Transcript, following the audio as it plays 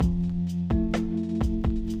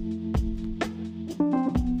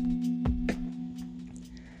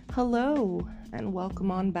Hello, and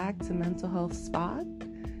welcome on back to Mental Health Spot.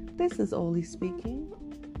 This is Oli speaking.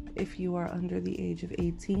 If you are under the age of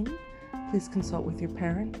 18, please consult with your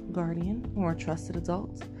parent, guardian, or a trusted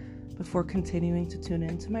adult before continuing to tune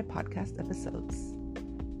in to my podcast episodes.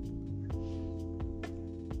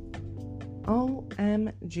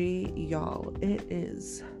 OMG, y'all, it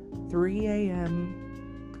is 3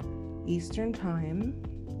 a.m. Eastern Time.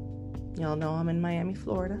 Y'all know I'm in Miami,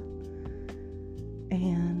 Florida.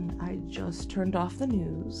 And I just turned off the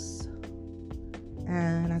news.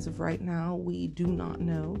 And as of right now, we do not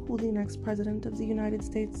know who the next president of the United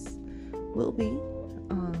States will be.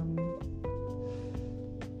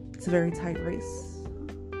 It's a very tight race.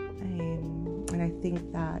 And I think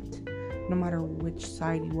that no matter which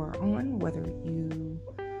side you are on, whether you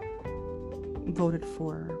voted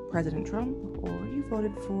for President Trump or you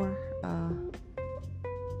voted for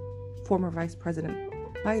former Vice President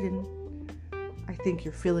Biden, I think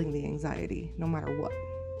you're feeling the anxiety no matter what.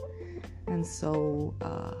 And so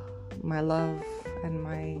my love and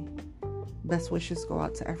my best wishes go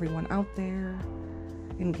out to everyone out there.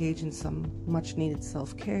 Engage in some much needed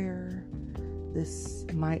self-care. This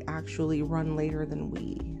might actually run later than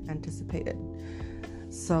we anticipated.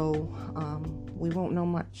 So we won't know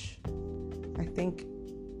much. I think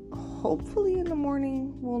hopefully in the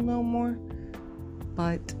morning we'll know more.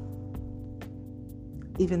 But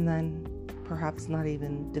even then, perhaps not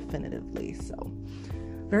even definitively. So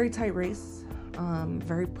very tight race.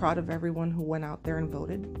 Very proud of everyone who went out there and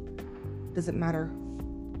voted. Doesn't matter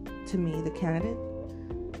to me the candidate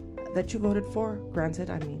that you voted for. Granted,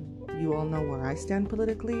 I mean, you all know where I stand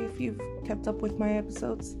politically if you've kept up with my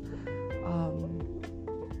episodes.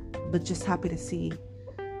 But just happy to see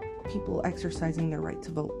people exercising their right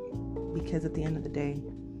to vote, because at the end of the day,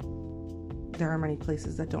 there are many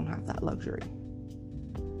places that don't have that luxury.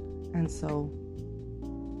 And so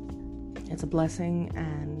it's a blessing,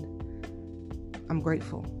 and I'm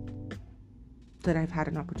grateful that I've had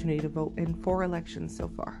an opportunity to vote in 4 elections so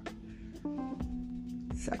far.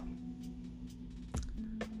 So,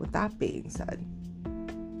 with that being said,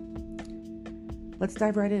 let's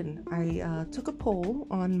dive right in. I took a poll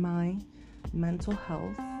on my mental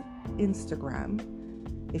health Instagram.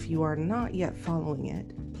 If you are not yet following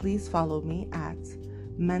it, please follow me at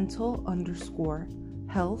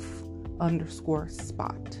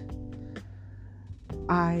mental_health_spot.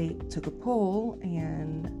 I took a poll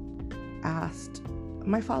and asked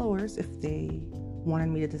my followers if they wanted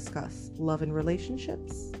me to discuss love and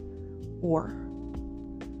relationships or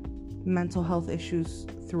mental health issues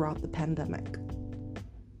throughout the pandemic.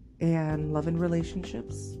 And love and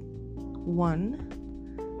relationships won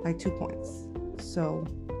by 2 points. So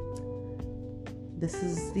this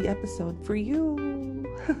is the episode for you.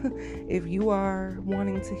 If you are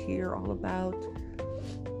wanting to hear all about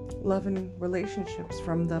love and relationships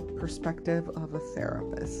from the perspective of a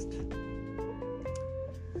therapist.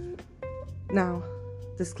 Now,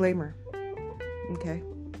 disclaimer, okay?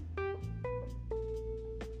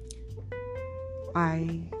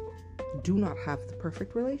 I do not have the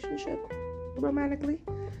perfect relationship romantically.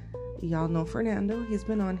 Y'all know Fernando. He's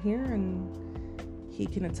been on here and he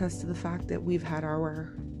can attest to the fact that we've had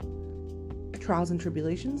our trials and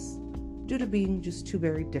tribulations due to being just two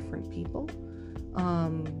very different people.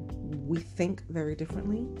 We think very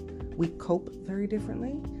differently. We cope very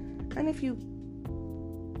differently. And if you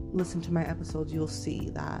listen to my episodes, you'll see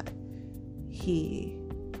that he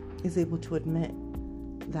is able to admit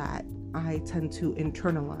that I tend to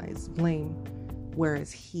internalize blame,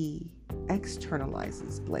 whereas he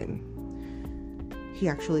externalizes blame. He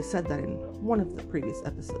actually said that in one of the previous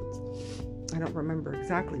episodes. I don't remember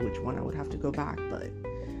exactly which one. I would have to go back, but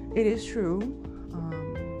it is true.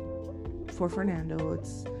 For Fernando,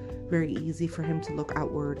 it's very easy for him to look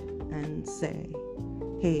outward and say,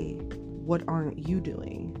 hey, what aren't you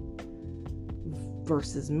doing?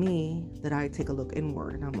 Versus me, that I take a look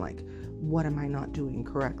inward and I'm like, what am I not doing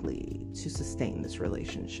correctly to sustain this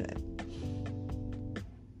relationship?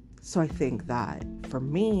 So I think that for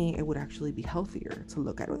me, it would actually be healthier to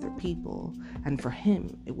look at other people. And for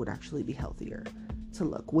him, it would actually be healthier to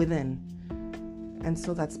look within. And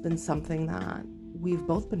so that's been something that we've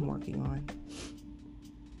both been working on.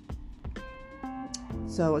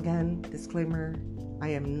 So again, disclaimer, I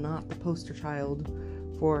am not the poster child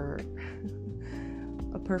for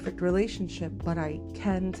a perfect relationship, but I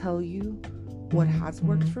can tell you what has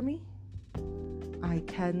worked for me. I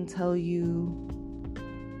can tell you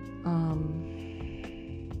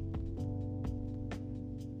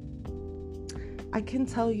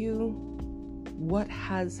what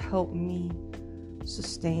has helped me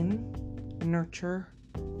sustain, nurture,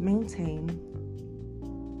 maintain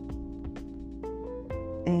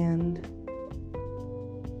and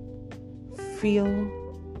feel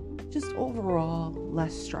just overall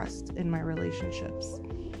less stressed in my relationships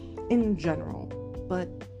in general, but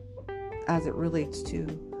as it relates to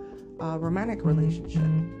a romantic relationship.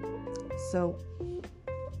 So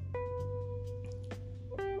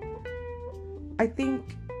I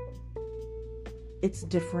think it's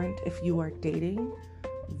different if you are dating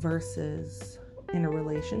versus in a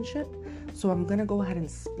relationship. So I'm going to go ahead and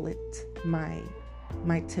split my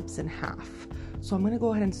tips in half. So I'm going to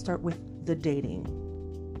go ahead and start with the dating.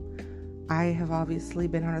 I have obviously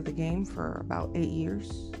been out of the game for about 8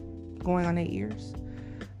 years, going on 8 years.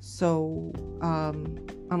 So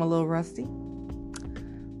I'm a little rusty.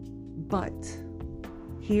 But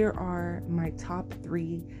here are my top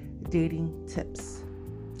 3 dating tips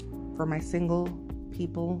for my single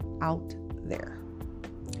people out there.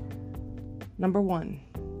 Number 1,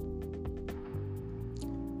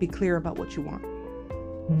 be clear about what you want.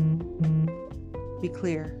 Be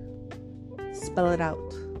clear. Spell it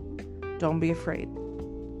out. Don't be afraid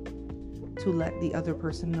to let the other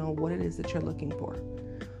person know what it is that you're looking for.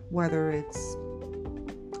 Whether it's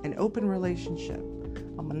an open relationship,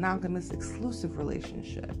 a monogamous exclusive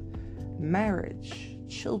relationship, marriage,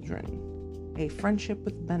 children, a friendship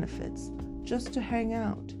with benefits, just to hang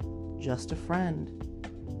out, just a friend.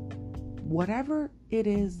 Whatever it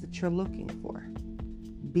is that you're looking for,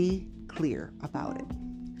 be clear about it.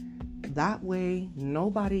 That way,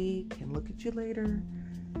 nobody can look at you later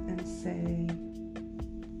and say,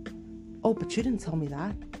 oh, but you didn't tell me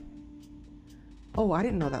that. Oh, I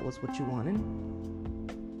didn't know that was what you wanted.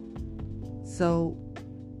 So,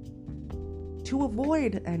 to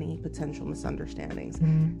avoid any potential misunderstandings,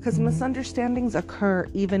 because misunderstandings occur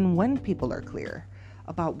even when people are clear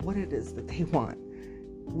about what it is that they want,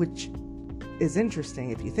 which is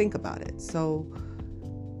interesting if you think about it. So,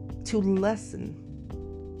 to lessen,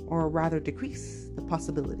 or rather decrease, the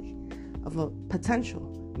possibility of a potential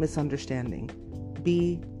misunderstanding,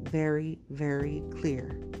 be very, very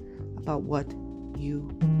clear about what you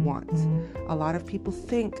want. A lot of people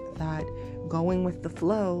think that going with the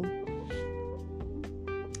flow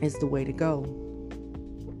is the way to go.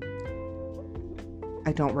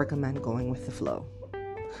 I don't recommend going with the flow.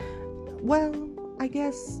 Well, I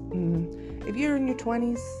guess if you're in your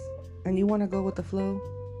 20s and you want to go with the flow,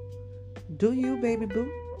 do you, baby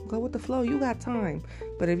boo? Go with the flow. You got time.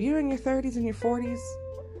 But if you're in your 30s and your 40s,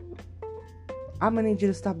 I'm going to need you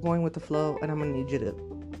to stop going with the flow, and I'm going to need you to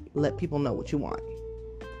let people know what you want.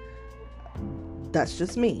 That's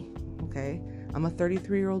just me, okay? I'm a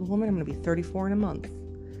 33-year-old woman. I'm going to be 34 in a month.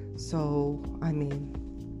 So, I mean,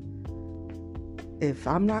 if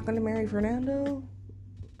I'm not going to marry Fernando,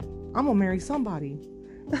 I'm going to marry somebody.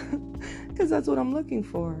 Because that's what I'm looking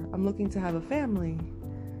for. I'm looking to have a family.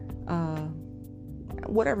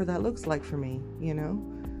 Whatever that looks like for me, you know?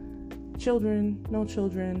 Children, no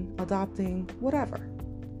children, adopting, whatever.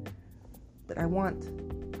 But I want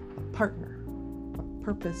a partner, a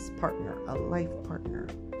purpose partner, a life partner.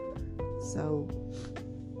 So,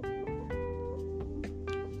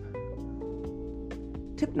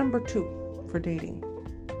 tip number 2 for dating.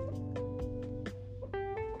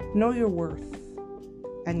 Know your worth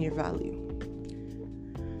and your value.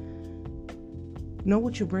 Know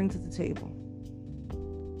what you bring to the table.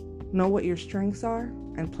 Know what your strengths are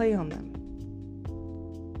and play on them.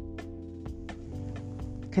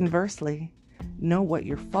 Conversely, know what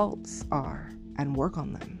your faults are and work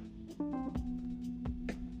on them.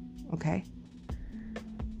 Okay?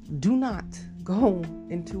 Do not go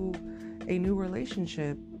into a new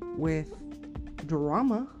relationship with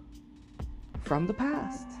drama from the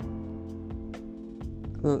past.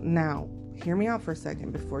 Now, hear me out for a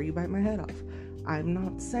second before you bite my head off. I'm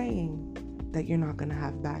not saying that you're not going to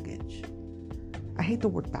have baggage. I hate the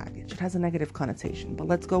word baggage. It has a negative connotation, but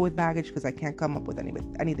let's go with baggage because I can't come up with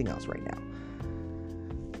anything else right now.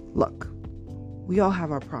 Look, we all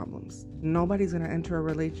have our problems. Nobody's going to enter a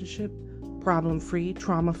relationship problem-free,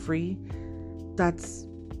 trauma-free. That's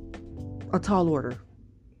a tall order.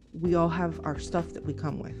 We all have our stuff that we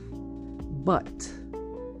come with. But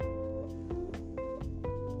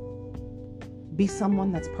be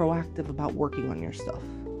someone that's proactive about working on your stuff.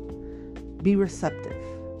 Be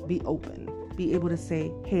receptive. Be open. Be able to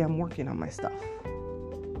say, hey, I'm working on my stuff.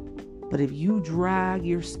 But if you drag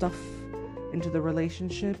your stuff into the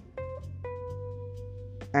relationship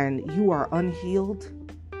and you are unhealed,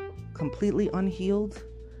 completely unhealed,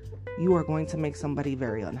 you are going to make somebody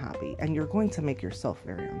very unhappy, and you're going to make yourself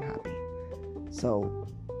very unhappy. So,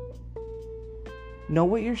 know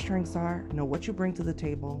what your strengths are, know what you bring to the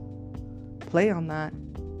table, play on that,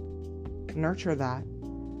 nurture that,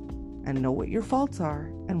 and know what your faults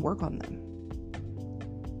are and work on them.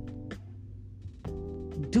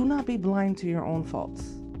 Do not be blind to your own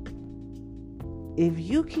faults. If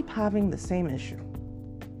you keep having the same issue,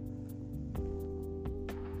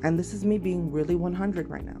 and this is me being really 100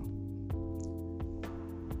 right now,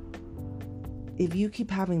 if you keep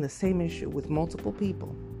having the same issue with multiple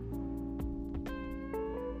people,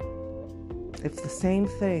 if the same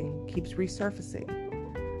thing keeps resurfacing,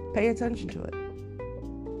 pay attention to it.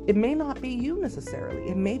 It may not be you necessarily.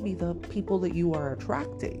 It may be the people that you are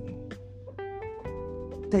attracting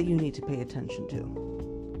that you need to pay attention to.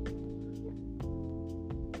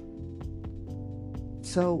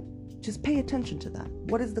 So just pay attention to that.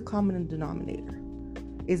 What is the common denominator?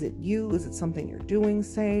 Is it you? Is it something you're doing,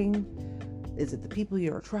 saying? Is it the people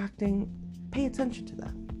you're attracting? Pay attention to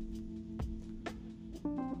that.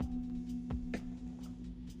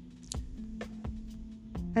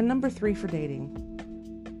 And number 3 for dating.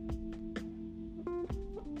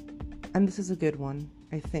 And this is a good one,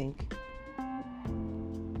 I think.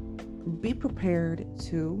 Be prepared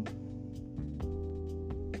to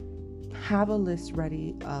have a list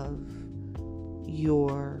ready of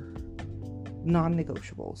your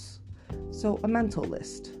non-negotiables. So a mental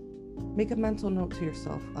list. Make a mental note to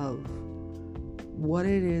yourself of what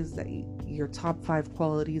it is that your top 5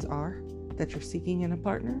 qualities are that you're seeking in a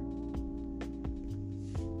partner.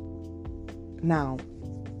 Now,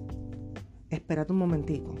 espérate un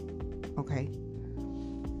momentico, okay?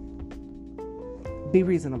 Be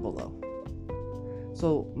reasonable though.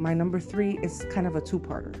 So my number 3 is kind of a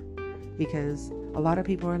 2-parter because a lot of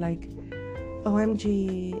people are like,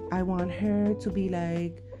 OMG, I want her to be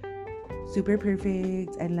like super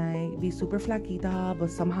perfect and like be super flaquita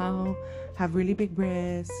but somehow have really big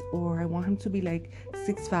breasts, or I want him to be like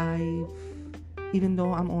 6'5" even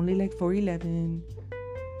though I'm only like 4'11".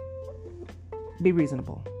 Be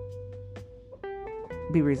reasonable.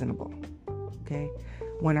 Be reasonable. Okay?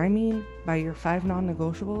 When I mean by your 5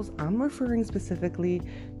 non-negotiables, I'm referring specifically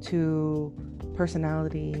to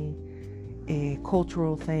personality,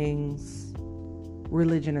 cultural things,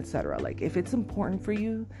 religion, etc. Like if it's important for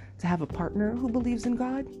you to have a partner who believes in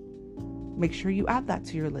God, make sure you add that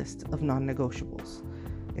to your list of non-negotiables.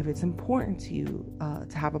 If it's important to you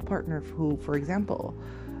to have a partner who, for example,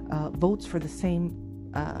 votes for the same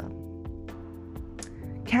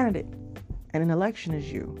candidate in an election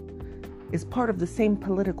as you, is part of the same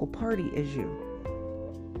political party as you,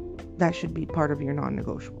 that should be part of your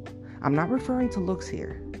non-negotiable. I'm not referring to looks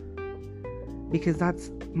here because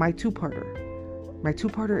that's my 2-parter. My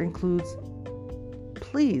 2-parter includes,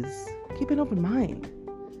 please keep an open mind.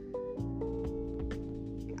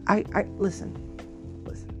 I listen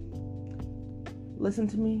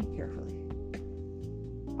to me carefully.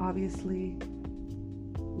 Obviously,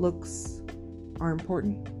 looks are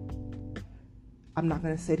important. I'm not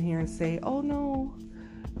going to sit here and say, oh no,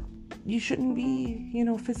 you shouldn't be,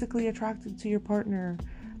 physically attracted to your partner.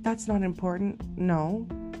 That's not important. No,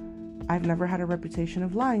 I've never had a reputation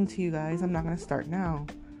of lying to you guys. I'm not going to start now.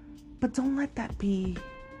 But don't let that be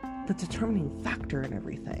the determining factor in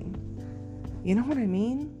everything. You know what I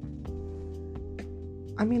mean?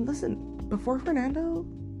 Listen, before Fernando,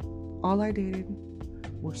 all I dated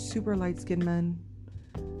were super light-skinned men,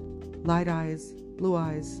 light eyes, blue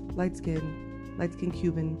eyes, light skin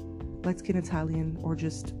Cuban, light skin Italian, or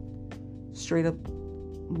just straight up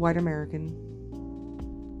white American.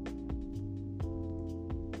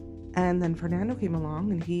 And then Fernando came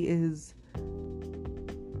along and he is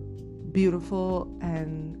beautiful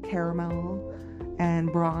and caramel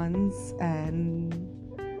and bronze, and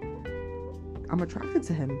I'm attracted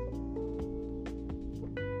to him.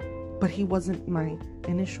 But he wasn't my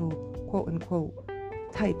initial quote unquote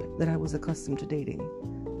type that I was accustomed to dating.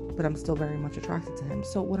 But I'm still very much attracted to him.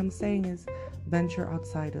 So what I'm saying is venture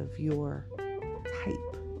outside of your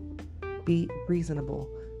type. Be reasonable.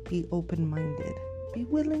 Be open-minded. Be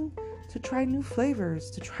willing to try new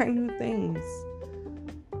flavors, to try new things.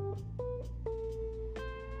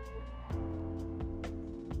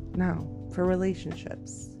 Now, for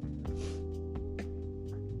relationships.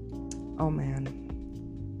 Oh man.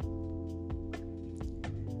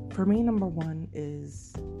 For me, number 1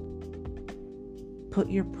 is put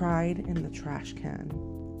your pride in the trash can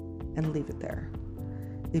and leave it there.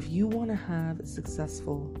 If you want to have a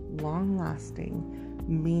successful, long-lasting,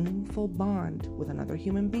 meaningful bond with another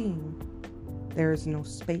human being, there is no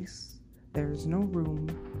space, there is no room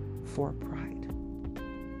for pride.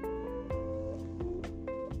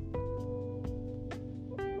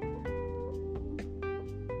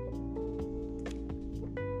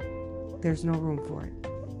 There's no room for it.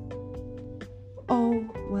 Oh,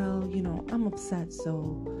 well, I'm upset,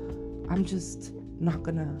 so I'm not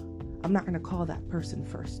gonna call that person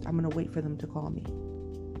first. I'm gonna wait for them to call me.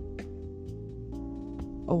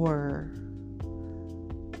 Or,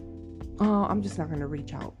 oh, I'm just not gonna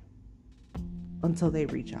reach out until they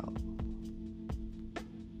reach out.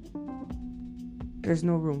 There's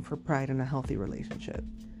no room for pride in a healthy relationship.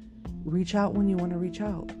 Reach out when you want to reach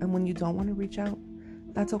out. And when you don't want to reach out,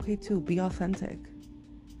 that's okay too. Be authentic.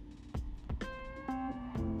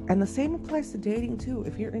 And the same applies to dating too.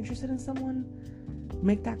 If you're interested in someone,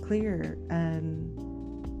 make that clear. And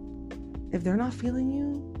if they're not feeling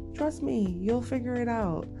you, trust me, you'll figure it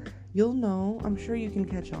out. You'll know. I'm sure you can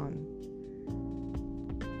catch on.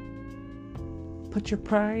 Put your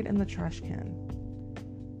pride in the trash can.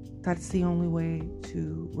 That's the only way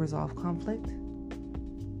to resolve conflict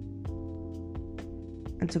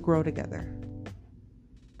and to grow together.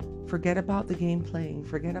 Forget about the game playing.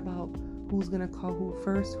 Forget about who's going to call who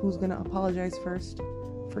first, who's going to apologize first.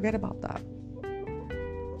 Forget about that.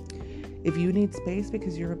 If you need space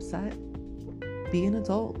because you're upset, be an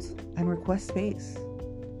adult and request space.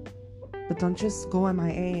 But don't just go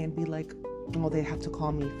MIA and be like, oh, they have to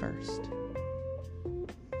call me first.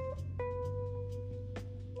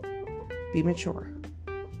 Be mature.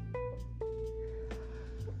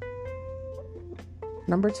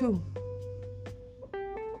 Number 2,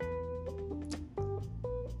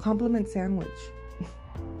 compliment sandwich.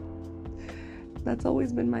 That's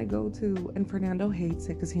always been my go-to, and Fernando hates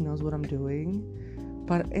it because he knows what I'm doing,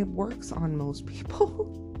 but it works on most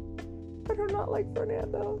people that are not like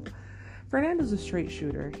Fernando. Fernando's a straight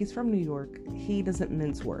shooter. He's from New York. He doesn't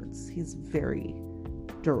mince words. He's very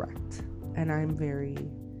direct, and I'm very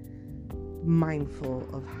mindful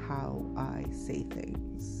of how I say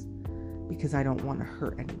things because I don't want to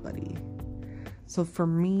hurt anybody. So for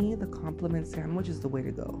me, the compliment sandwich is the way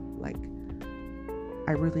to go. Like,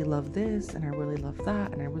 I really love this, and I really love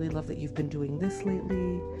that, and I really love that you've been doing this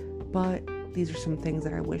lately, but these are some things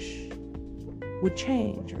that I wish would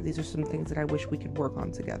change, or these are some things that I wish we could work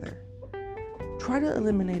on together. Try to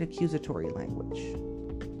eliminate accusatory language.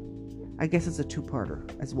 I guess it's a two-parter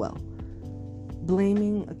as well.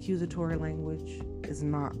 Blaming accusatory language is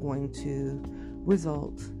not going to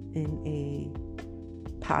result in a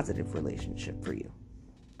positive relationship for you.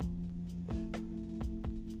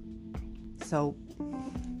 So,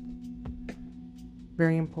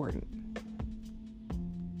 very important.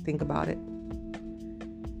 Think about it.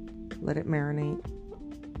 Let it marinate.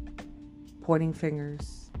 Pointing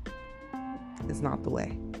fingers is not the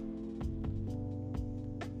way.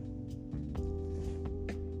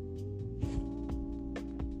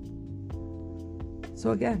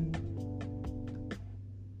 So again,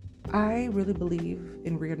 I really believe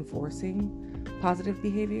in reinforcing positive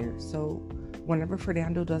behavior. So whenever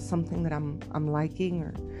Fernando does something that I'm liking,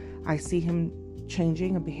 or I see him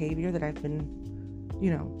changing a behavior that I've been,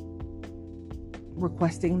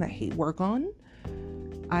 requesting that he work on,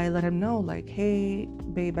 I let him know, like, hey,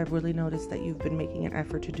 babe, I've really noticed that you've been making an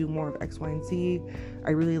effort to do more of X, Y, and Z.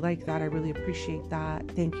 I really like that. I really appreciate that.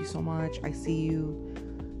 Thank you so much. I see you.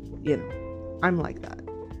 I'm like that.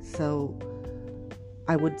 So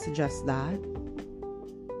I would suggest that.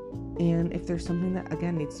 And if there's something that,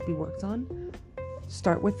 again, needs to be worked on,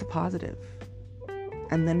 start with the positive.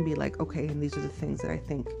 And then be like, okay, and these are the things that I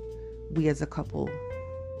think we as a couple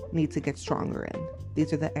need to get stronger in.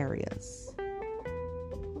 These are the areas.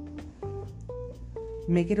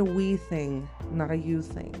 Make it a we thing, not a you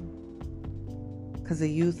thing. Because a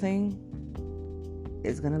you thing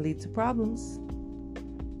is going to lead to problems.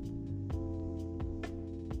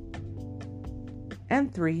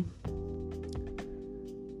 And 3,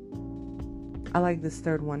 I like this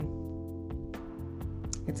third one.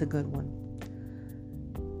 It's a good one.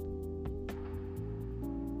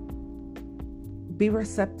 Be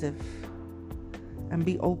receptive and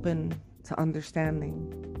be open to understanding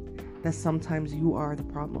that sometimes you are the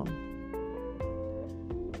problem.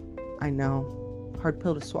 I know, hard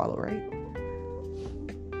pill to swallow, right?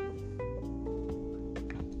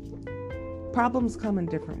 Problems come in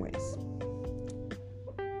different ways.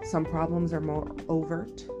 Some problems are more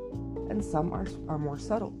overt and some are more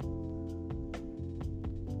subtle.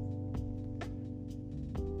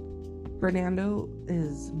 Fernando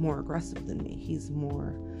is more aggressive than me. He's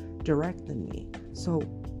more direct than me. So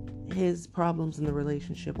his problems in the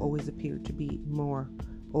relationship always appeared to be more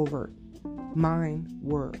overt. Mine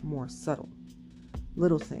were more subtle.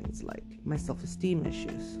 Little things like my self-esteem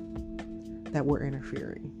issues that were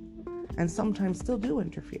interfering, and sometimes still do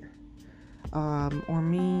interfere. Or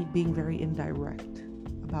me being very indirect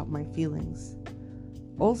about my feelings,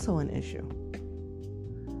 also an issue.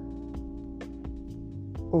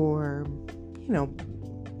 Or,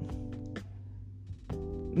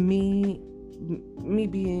 me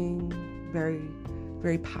being very,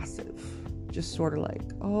 very passive, just sort of like,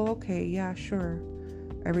 oh, okay, yeah, sure,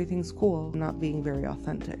 everything's cool, not being very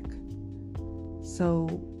authentic.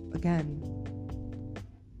 So again,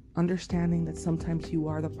 understanding that sometimes you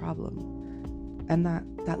are the problem, and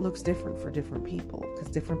that looks different for different people, because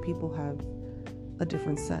different people have a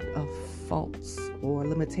different set of faults or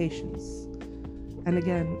limitations. And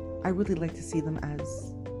again, I really like to see them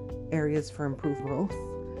as areas for improved growth,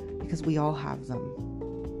 because we all have them.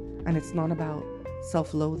 And it's not about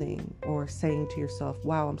self-loathing or saying to yourself,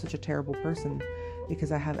 wow, I'm such a terrible person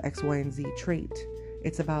because I have X, Y, and Z trait.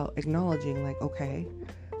 It's about acknowledging, like, okay,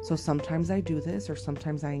 so sometimes I do this, or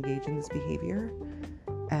sometimes I engage in this behavior,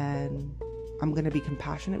 and I'm going to be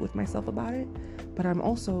compassionate with myself about it, but I'm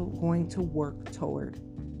also going to work toward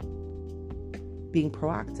being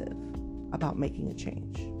proactive about making a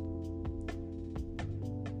change.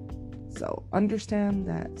 So understand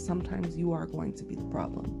that sometimes you are going to be the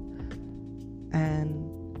problem,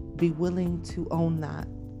 and be willing to own that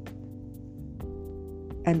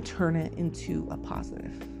and turn it into a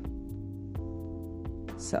positive.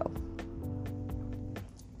 So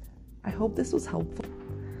I hope this was helpful.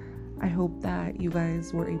 I hope that you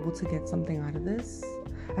guys were able to get something out of this.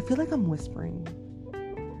 I feel like I'm whispering.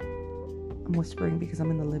 I'm whispering because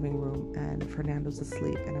I'm in the living room and Fernando's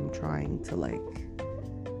asleep, and I'm trying to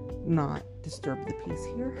not disturb the peace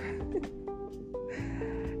here.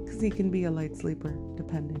 Because he can be a light sleeper,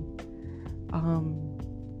 depending.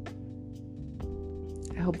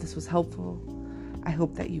 I hope this was helpful. I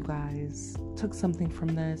hope that you guys took something from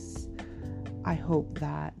this. I hope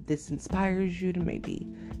that this inspires you to maybe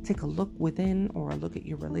take a look within, or a look at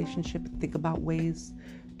your relationship and think about ways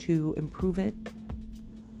to improve it.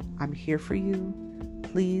 I'm here for you.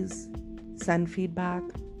 Please send feedback,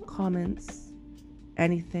 comments,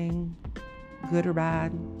 anything, good or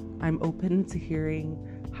bad. I'm open to hearing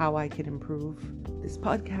how I can improve this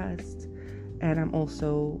podcast. And I'm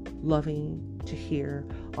also loving to hear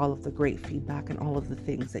all of the great feedback and all of the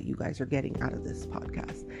things that you guys are getting out of this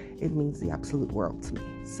podcast. It means the absolute world to me.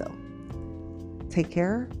 So take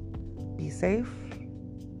care, be safe.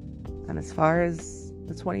 And as far as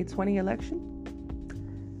the 2020 election,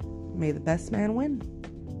 may the best man win.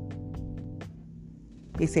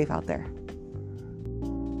 Be safe out there.